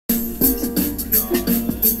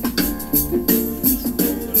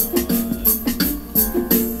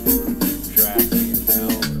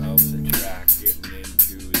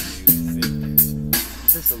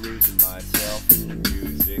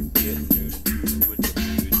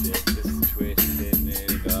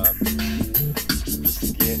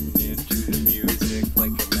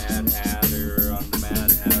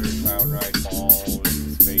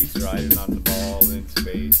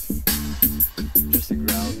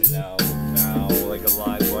Now, like a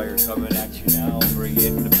live wire coming at you now. Bring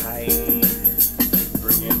in the pain,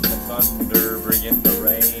 bring in the thunder, bring in the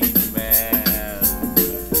rain, man.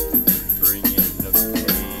 Bring in the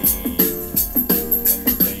pain and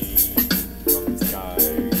the rain from the sky.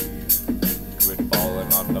 Quit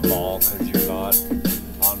balling on the ball, cause you're not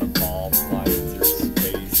on a ball flying through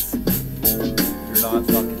space. You're not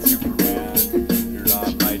fucking Superman, you're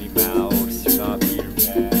not Mighty Mouse, you're not Peter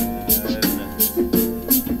Pan.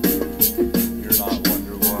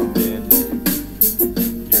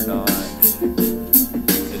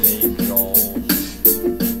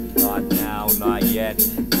 Not yet,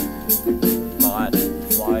 not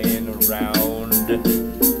flying around,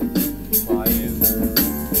 flying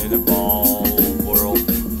in a ball world.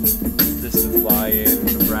 This is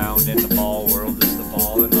flying around in the ball world. This is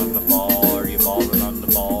balling on the ball. Are you balling on the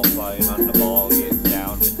ball? Flying on the ball, getting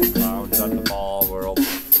down with the clowns on the ball world.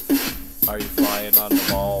 Are you flying on the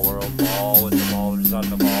ball world? Ball with the ballers on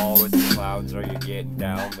the ball with the clowns. Are you getting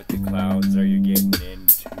down with the clowns? Are you getting in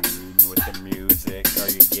tune with the music? Are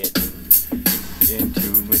you getting in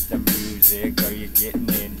tune with the music? Are you getting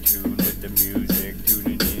in tune with the music?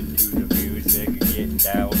 Tuning into the music, getting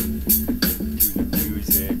down to the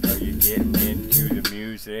music. Are you getting into the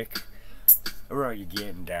music? Or are you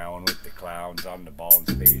getting down with the clowns on the ball and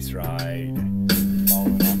space ride?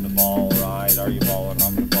 Balling on the ball ride. Are you balling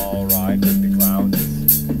on the ball ride with the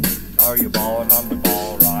clowns? Are you balling on the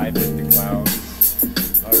ball ride with the clowns?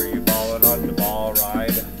 Are you balling on the ball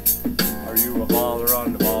ride? Are you a baller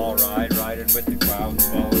on the ball ride? Riding with the clowns,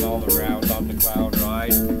 balling all around on the clown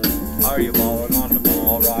ride. Are you balling on the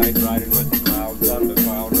ball ride? Riding with the clowns on the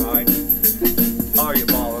clown ride. Are you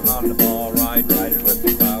balling on the ball ride? Riding with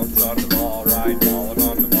the clowns on the ball ride. Balling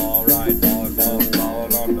on the ball ride.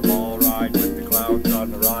 Balling on the ball ride with the clowns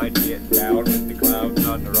on the ride. Getting down with the clowns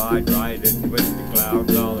on the ride. Riding with the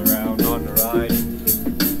clowns all around on the ride.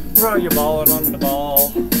 Are you balling on the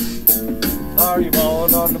ball? Are you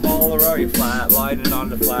balling on the ball, or are you flatlining on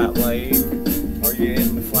the flat lane? Are you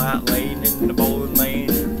in the flat lane, in the bowling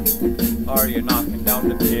lane? Are you knocking down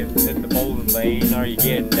the pins in the bowling lane? Are you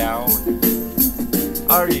getting down?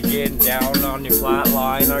 Are you getting down on your flat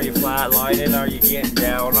line? Are you flatlining? Are you getting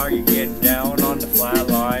down? Are you getting down on the flat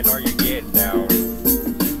line? Are you getting down?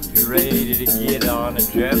 You ready to get on a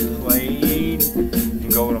jet plane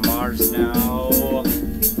and go to Mars now?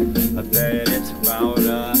 I bet it's about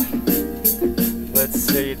let's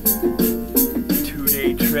say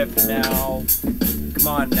 2-day trip now. Come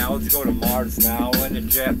on now, let's go to Mars now in a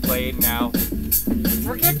jet plane now.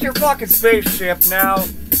 Forget your fucking spaceship now.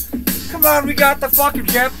 Come on, we got the fucking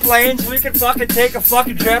jet planes. We can fucking take a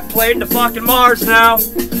fucking jet plane to fucking Mars now.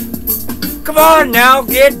 Come on now,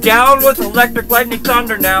 get down with electric lightning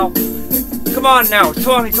thunder now. Come on now,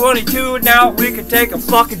 2022 now. We can take a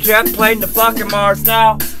fucking jet plane to fucking Mars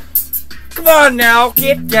now. Come on now,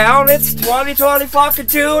 get down, it's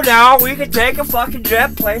 2022 now. We can take a fucking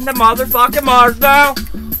jet plane to motherfucking Mars now.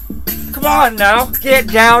 Come on now, get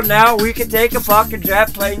down now. We can take a fucking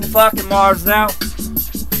jet plane to fucking Mars now.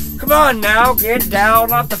 Come on now, get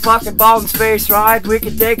down off the fucking ball and space ride. We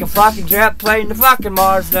can take a fucking jet plane to fucking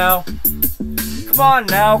Mars now. Come on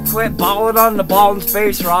now, quit balling on the ball and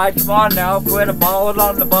space ride. Come on now, quit a balling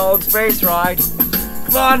on the ball and space ride.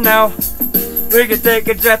 Come on now, we can take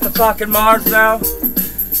a jet to fucking Mars now.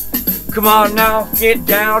 Come on now, get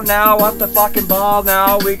down now off the fucking ball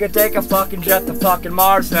now. We can take a fucking jet to fucking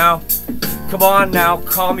Mars now. Come on now,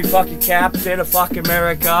 call me fucking Captain of fucking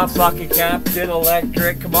America, fucking Captain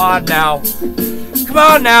Electric. Come on now. Come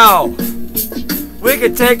on now. We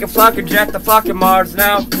can take a fucking jet to fucking Mars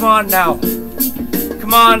now. Come on now.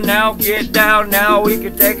 Come on now, get down now. We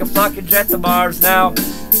can take a fucking jet to Mars now.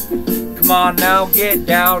 Come on now, get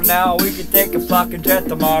down now. We can take a fucking jet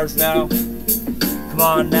to Mars now. Come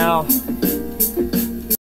on now.